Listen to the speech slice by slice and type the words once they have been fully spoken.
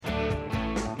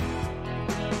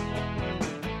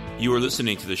You are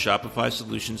listening to the Shopify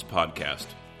Solutions Podcast,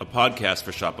 a podcast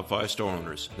for Shopify store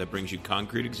owners that brings you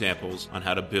concrete examples on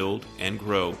how to build and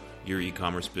grow your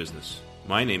e-commerce business.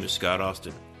 My name is Scott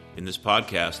Austin. In this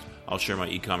podcast, I'll share my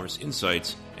e-commerce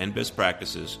insights and best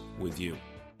practices with you.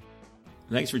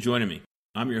 Thanks for joining me.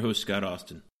 I'm your host, Scott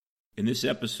Austin. In this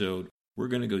episode, we're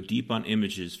going to go deep on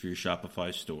images for your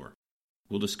Shopify store.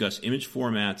 We'll discuss image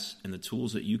formats and the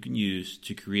tools that you can use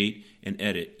to create and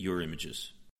edit your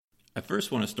images. I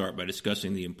first want to start by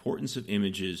discussing the importance of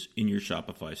images in your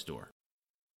Shopify store.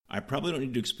 I probably don't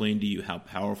need to explain to you how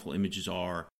powerful images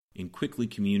are in quickly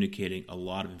communicating a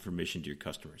lot of information to your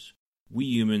customers. We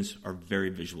humans are very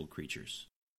visual creatures.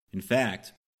 In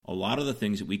fact, a lot of the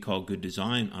things that we call good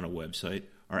design on a website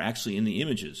are actually in the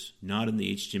images, not in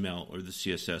the HTML or the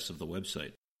CSS of the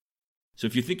website. So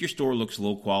if you think your store looks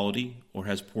low quality or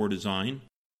has poor design,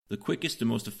 the quickest and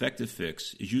most effective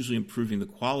fix is usually improving the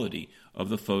quality of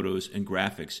the photos and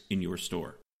graphics in your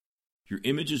store. Your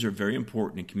images are very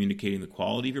important in communicating the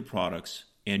quality of your products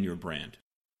and your brand.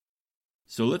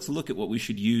 So let's look at what we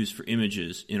should use for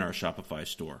images in our Shopify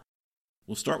store.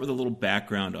 We'll start with a little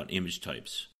background on image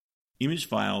types. Image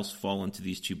files fall into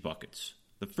these two buckets.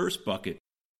 The first bucket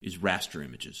is raster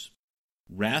images.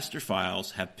 Raster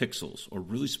files have pixels or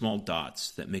really small dots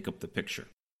that make up the picture.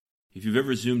 If you've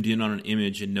ever zoomed in on an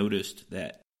image and noticed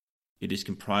that it is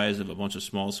comprised of a bunch of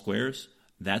small squares,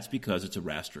 that's because it's a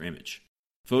raster image.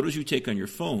 Photos you take on your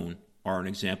phone are an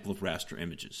example of raster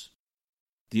images.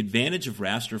 The advantage of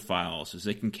raster files is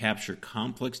they can capture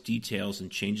complex details and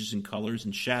changes in colors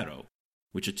and shadow,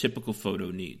 which a typical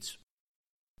photo needs.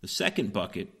 The second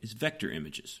bucket is vector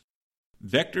images.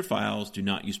 Vector files do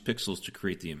not use pixels to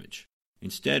create the image.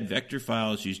 Instead, vector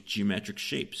files use geometric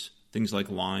shapes, things like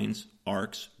lines,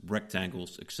 arcs,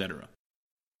 rectangles, etc.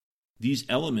 These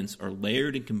elements are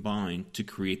layered and combined to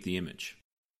create the image.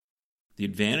 The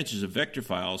advantages of vector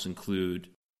files include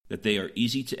that they are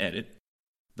easy to edit,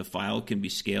 the file can be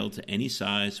scaled to any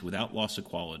size without loss of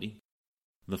quality,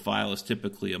 the file is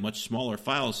typically a much smaller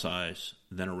file size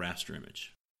than a raster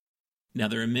image. Now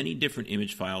there are many different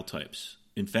image file types.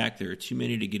 In fact, there are too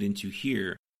many to get into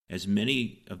here, as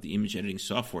many of the image editing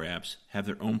software apps have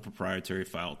their own proprietary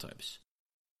file types.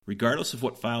 Regardless of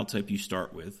what file type you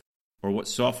start with, or what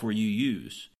software you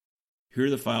use, here are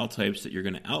the file types that you're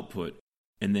going to output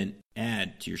and then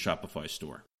add to your Shopify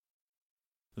store.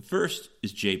 The first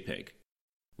is JPEG,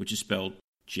 which is spelled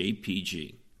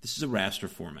JPG. This is a raster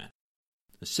format.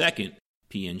 The second,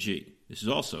 PNG. This is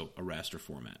also a raster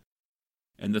format.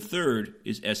 And the third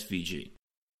is SVG.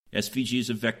 SVG is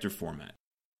a vector format.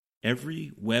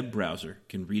 Every web browser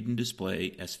can read and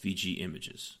display SVG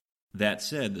images. That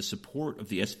said, the support of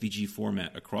the SVG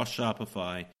format across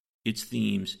Shopify, its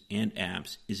themes, and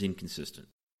apps is inconsistent.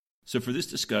 So for this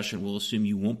discussion, we'll assume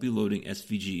you won't be loading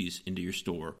SVGs into your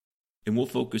store, and we'll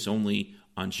focus only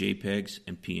on JPEGs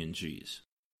and PNGs.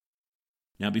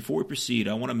 Now, before we proceed,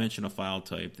 I want to mention a file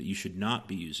type that you should not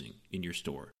be using in your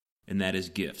store, and that is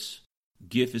GIFs.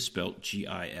 GIF is spelled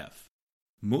GIF.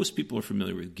 Most people are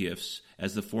familiar with GIFs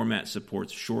as the format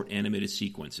supports short animated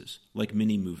sequences, like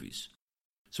mini movies.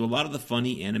 So a lot of the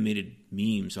funny animated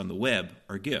memes on the web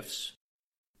are GIFs.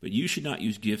 But you should not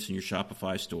use GIFs in your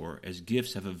Shopify store, as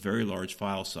GIFs have a very large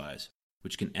file size,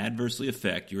 which can adversely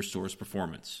affect your store's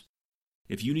performance.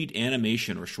 If you need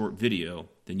animation or short video,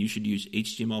 then you should use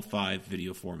HTML5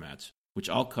 video formats, which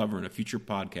I'll cover in a future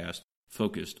podcast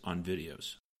focused on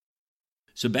videos.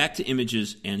 So back to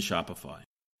images and Shopify.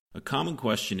 A common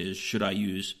question is, should I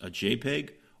use a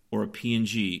JPEG or a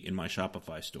PNG in my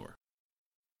Shopify store?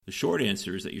 The short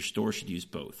answer is that your store should use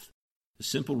both. The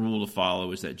simple rule to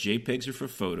follow is that JPEGs are for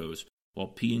photos, while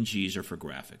PNGs are for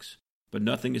graphics. But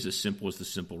nothing is as simple as the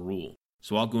simple rule,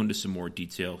 so I'll go into some more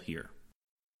detail here.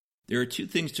 There are two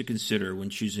things to consider when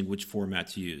choosing which format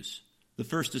to use. The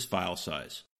first is file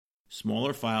size.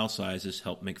 Smaller file sizes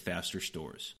help make faster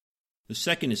stores. The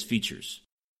second is features.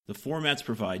 The formats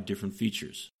provide different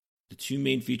features. The two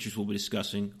main features we'll be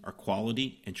discussing are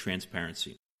quality and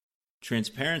transparency.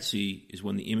 Transparency is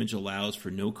when the image allows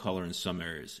for no color in some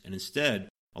areas and instead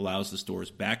allows the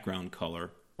store's background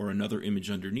color or another image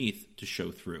underneath to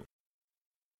show through.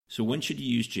 So when should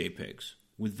you use JPEGs?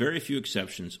 With very few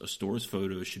exceptions, a store's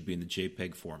photos should be in the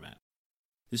JPEG format.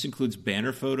 This includes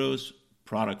banner photos,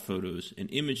 product photos,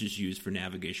 and images used for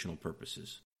navigational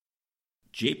purposes.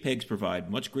 JPEGs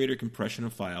provide much greater compression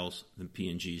of files than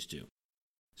PNGs do.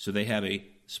 So they have a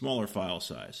smaller file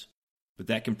size, but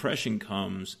that compression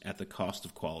comes at the cost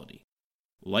of quality.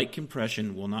 Light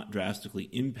compression will not drastically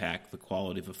impact the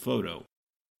quality of a photo,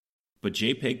 but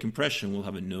JPEG compression will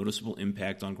have a noticeable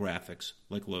impact on graphics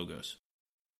like logos.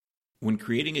 When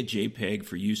creating a JPEG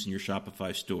for use in your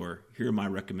Shopify store, here are my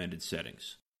recommended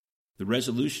settings. The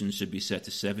resolution should be set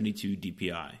to 72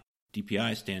 dpi.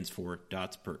 DPI stands for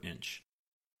dots per inch.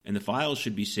 And the file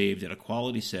should be saved at a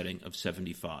quality setting of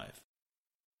 75.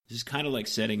 This is kind of like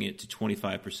setting it to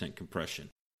 25% compression.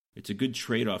 It's a good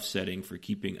trade-off setting for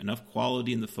keeping enough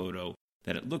quality in the photo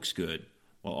that it looks good,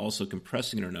 while also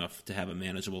compressing it enough to have a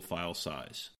manageable file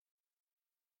size.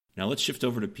 Now let's shift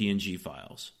over to PNG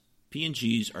files.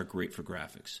 PNGs are great for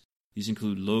graphics. These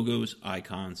include logos,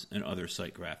 icons, and other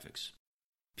site graphics.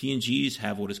 PNGs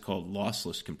have what is called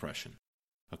lossless compression.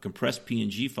 A compressed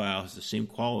PNG file has the same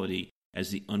quality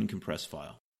as the uncompressed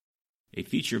file. A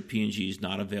feature of PNGs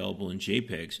not available in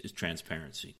JPEGs is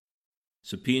transparency.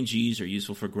 So PNGs are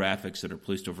useful for graphics that are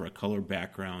placed over a color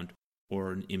background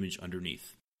or an image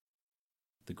underneath.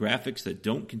 The graphics that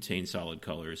don't contain solid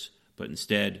colors, but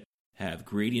instead have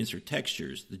gradients or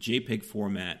textures, the JPEG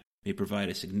format may provide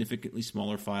a significantly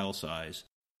smaller file size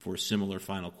for a similar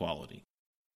final quality.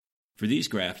 For these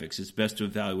graphics, it's best to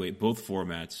evaluate both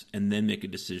formats and then make a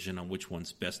decision on which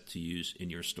one's best to use in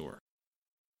your store.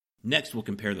 Next, we'll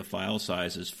compare the file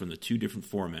sizes from the two different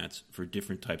formats for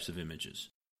different types of images.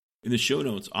 In the show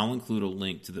notes, I'll include a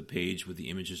link to the page with the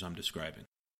images I'm describing.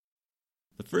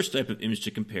 The first type of image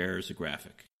to compare is a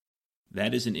graphic.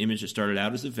 That is an image that started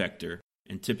out as a vector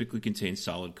and typically contains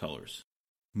solid colors.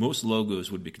 Most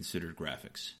logos would be considered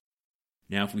graphics.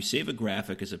 Now, if we save a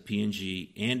graphic as a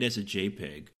PNG and as a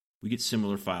JPEG, we get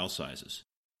similar file sizes.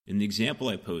 In the example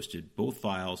I posted, both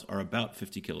files are about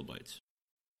 50 kilobytes.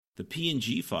 The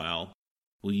PNG file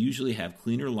will usually have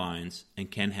cleaner lines and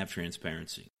can have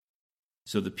transparency.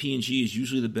 So the PNG is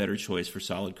usually the better choice for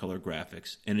solid color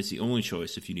graphics, and it's the only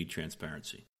choice if you need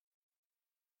transparency.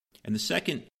 And the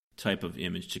second type of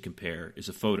image to compare is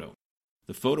a photo.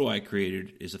 The photo I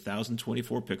created is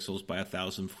 1024 pixels by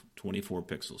 1024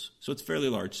 pixels, so it's fairly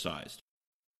large sized.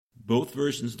 Both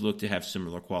versions look to have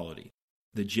similar quality.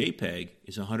 The JPEG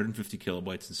is 150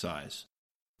 kilobytes in size.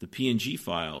 The PNG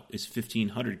file is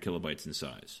 1500 kilobytes in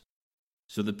size.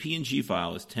 So the PNG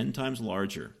file is 10 times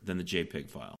larger than the JPEG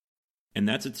file. And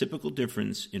that's a typical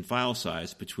difference in file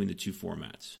size between the two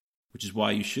formats, which is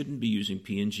why you shouldn't be using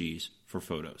PNGs for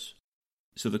photos.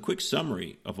 So the quick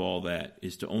summary of all that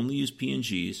is to only use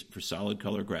PNGs for solid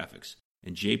color graphics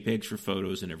and JPEGs for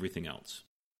photos and everything else.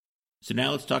 So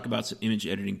now let's talk about some image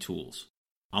editing tools.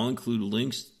 I'll include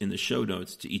links in the show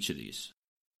notes to each of these.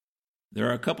 There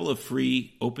are a couple of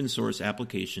free open source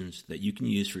applications that you can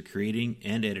use for creating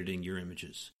and editing your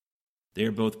images. They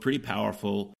are both pretty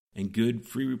powerful and good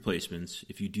free replacements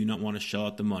if you do not want to shell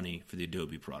out the money for the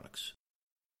Adobe products.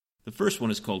 The first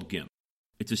one is called GIMP.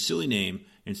 It's a silly name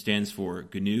and stands for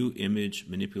GNU Image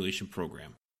Manipulation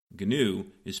Program. GNU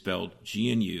is spelled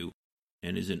GNU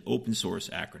and is an open source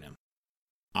acronym.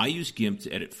 I use GIMP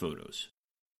to edit photos.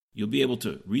 You'll be able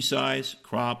to resize,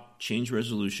 crop, change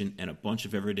resolution, and a bunch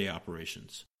of everyday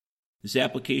operations. This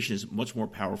application is much more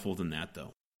powerful than that,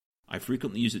 though. I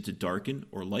frequently use it to darken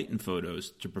or lighten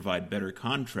photos to provide better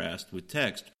contrast with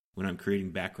text when I'm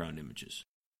creating background images.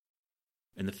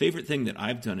 And the favorite thing that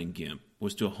I've done in GIMP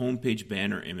was to a homepage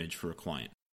banner image for a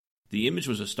client. The image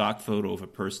was a stock photo of a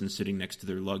person sitting next to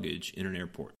their luggage in an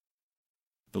airport.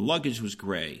 The luggage was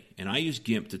gray, and I used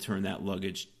GIMP to turn that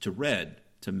luggage to red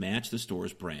to match the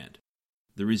store's brand.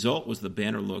 The result was the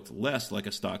banner looked less like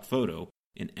a stock photo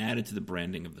and added to the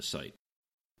branding of the site.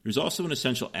 There's also an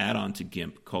essential add-on to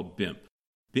GIMP called BIMP.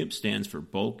 BIMP stands for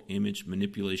Bulk Image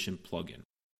Manipulation Plugin.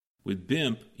 With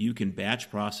BIMP, you can batch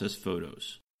process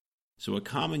photos. So a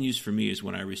common use for me is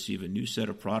when I receive a new set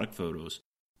of product photos,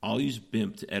 I'll use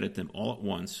BIMP to edit them all at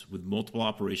once with multiple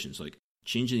operations like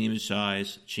changing the image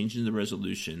size, changing the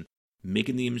resolution,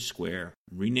 making the image square,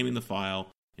 renaming the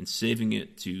file, and saving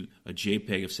it to a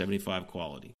JPEG of 75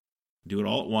 quality. Do it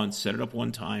all at once, set it up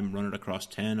one time, run it across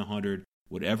 10, 100,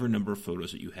 whatever number of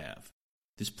photos that you have.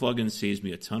 This plugin saves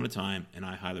me a ton of time, and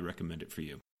I highly recommend it for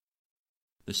you.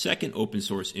 The second open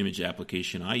source image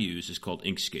application I use is called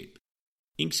Inkscape.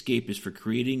 Inkscape is for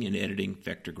creating and editing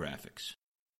vector graphics.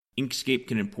 Inkscape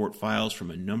can import files from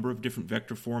a number of different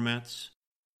vector formats.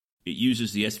 It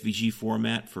uses the SVG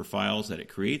format for files that it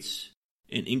creates,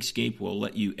 and Inkscape will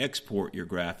let you export your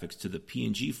graphics to the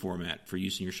PNG format for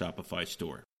use in your Shopify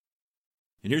store.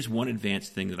 And here's one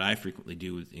advanced thing that I frequently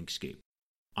do with Inkscape.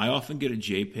 I often get a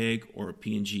JPEG or a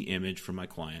PNG image from my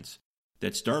clients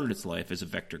that started its life as a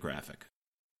vector graphic.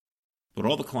 But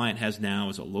all the client has now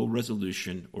is a low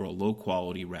resolution or a low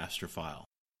quality raster file.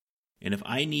 And if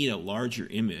I need a larger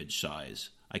image size,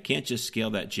 I can't just scale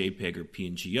that JPEG or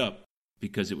PNG up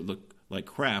because it would look like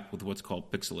crap with what's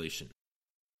called pixelation.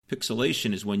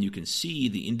 Pixelation is when you can see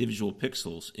the individual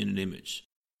pixels in an image,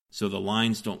 so the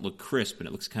lines don't look crisp and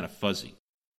it looks kind of fuzzy.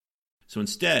 So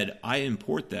instead, I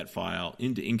import that file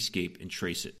into Inkscape and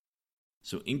trace it.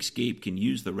 So Inkscape can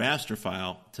use the raster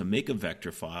file to make a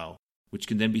vector file, which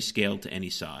can then be scaled to any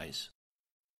size.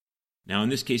 Now in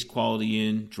this case, quality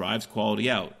in drives quality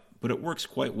out, but it works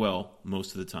quite well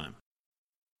most of the time.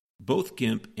 Both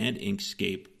GIMP and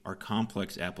Inkscape are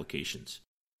complex applications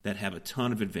that have a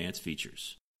ton of advanced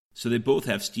features, so they both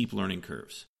have steep learning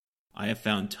curves. I have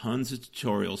found tons of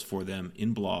tutorials for them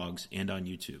in blogs and on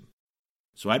YouTube.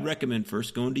 So I'd recommend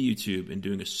first going to YouTube and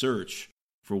doing a search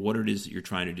for what it is that you're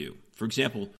trying to do. For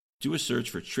example, do a search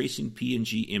for tracing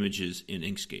PNG images in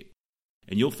Inkscape,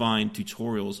 and you'll find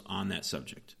tutorials on that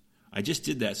subject. I just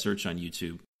did that search on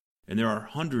YouTube, and there are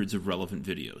hundreds of relevant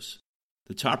videos.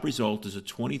 The top result is a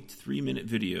 23-minute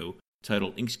video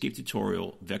titled Inkscape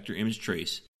Tutorial Vector Image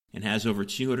Trace and has over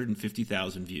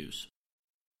 250,000 views.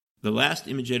 The last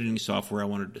image editing software I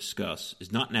want to discuss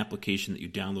is not an application that you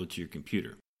download to your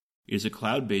computer. It is a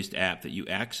cloud-based app that you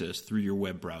access through your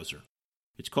web browser.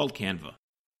 It's called Canva.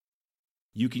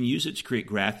 You can use it to create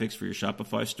graphics for your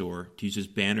Shopify store to use as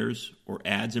banners or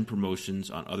ads and promotions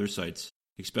on other sites,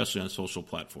 especially on social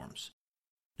platforms.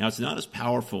 Now, it's not as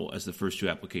powerful as the first two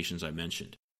applications I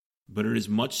mentioned, but it is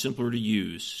much simpler to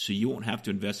use, so you won't have to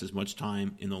invest as much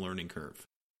time in the learning curve.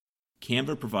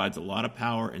 Canva provides a lot of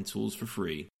power and tools for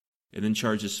free, and then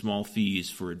charges small fees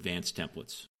for advanced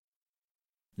templates.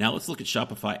 Now let's look at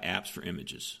Shopify apps for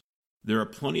images. There are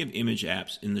plenty of image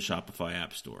apps in the Shopify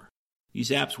App Store.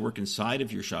 These apps work inside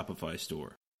of your Shopify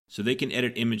store, so they can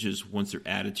edit images once they're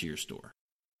added to your store.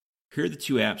 Here are the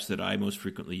two apps that I most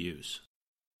frequently use.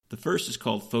 The first is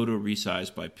called Photo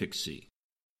Resize by Pixie.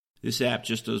 This app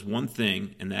just does one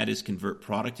thing, and that is convert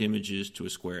product images to a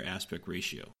square aspect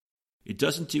ratio. It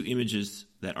doesn't do images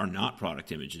that are not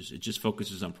product images, it just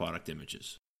focuses on product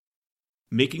images.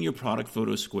 Making your product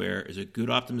photos square is a good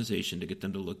optimization to get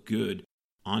them to look good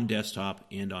on desktop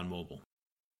and on mobile.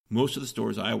 Most of the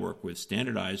stores I work with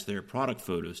standardize their product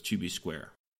photos to be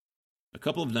square. A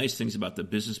couple of nice things about the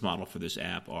business model for this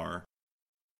app are,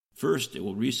 first, it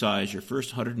will resize your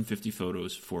first 150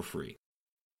 photos for free.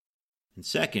 And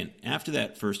second, after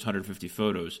that first 150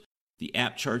 photos, the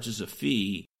app charges a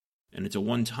fee, and it's a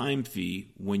one-time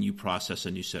fee when you process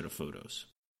a new set of photos.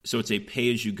 So it's a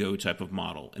pay-as-you-go type of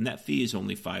model, and that fee is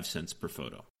only 5 cents per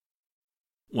photo.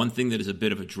 One thing that is a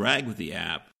bit of a drag with the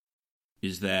app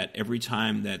is that every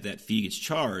time that fee gets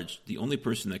charged, the only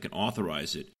person that can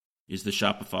authorize it is the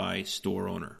Shopify store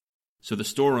owner. So the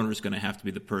store owner is going to have to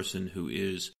be the person who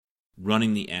is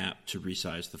running the app to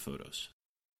resize the photos.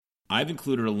 I've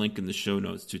included a link in the show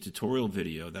notes to a tutorial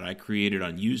video that I created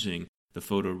on using the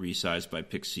Photo Resize by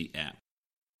Pixie app.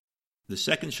 The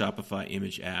second Shopify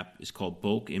image app is called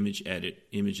Bulk Image Edit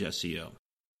Image SEO.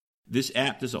 This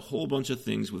app does a whole bunch of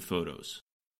things with photos.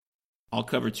 I'll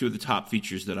cover two of the top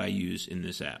features that I use in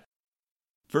this app.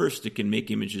 First, it can make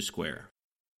images square.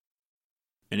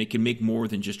 And it can make more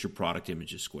than just your product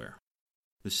images square.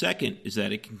 The second is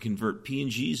that it can convert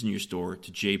PNGs in your store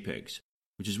to JPEGs,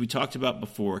 which, as we talked about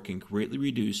before, can greatly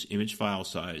reduce image file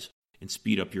size and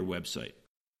speed up your website.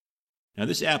 Now,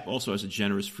 this app also has a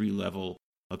generous free level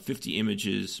of 50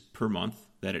 images per month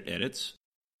that it edits,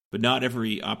 but not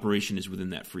every operation is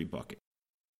within that free bucket.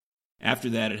 After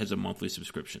that, it has a monthly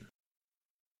subscription.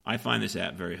 I find this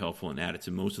app very helpful and add it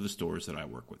to most of the stores that I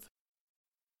work with.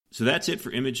 So that's it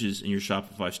for images in your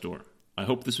Shopify store. I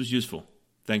hope this was useful.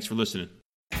 Thanks for listening.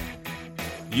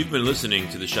 You've been listening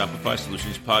to the Shopify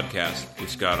Solutions Podcast with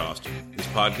Scott Austin. This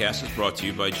podcast is brought to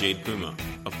you by Jade Puma,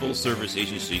 a full-service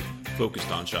agency focused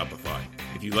on Shopify.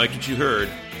 If you liked what you heard,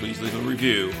 please leave a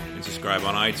review and subscribe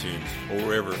on iTunes or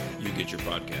wherever you get your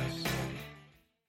podcasts.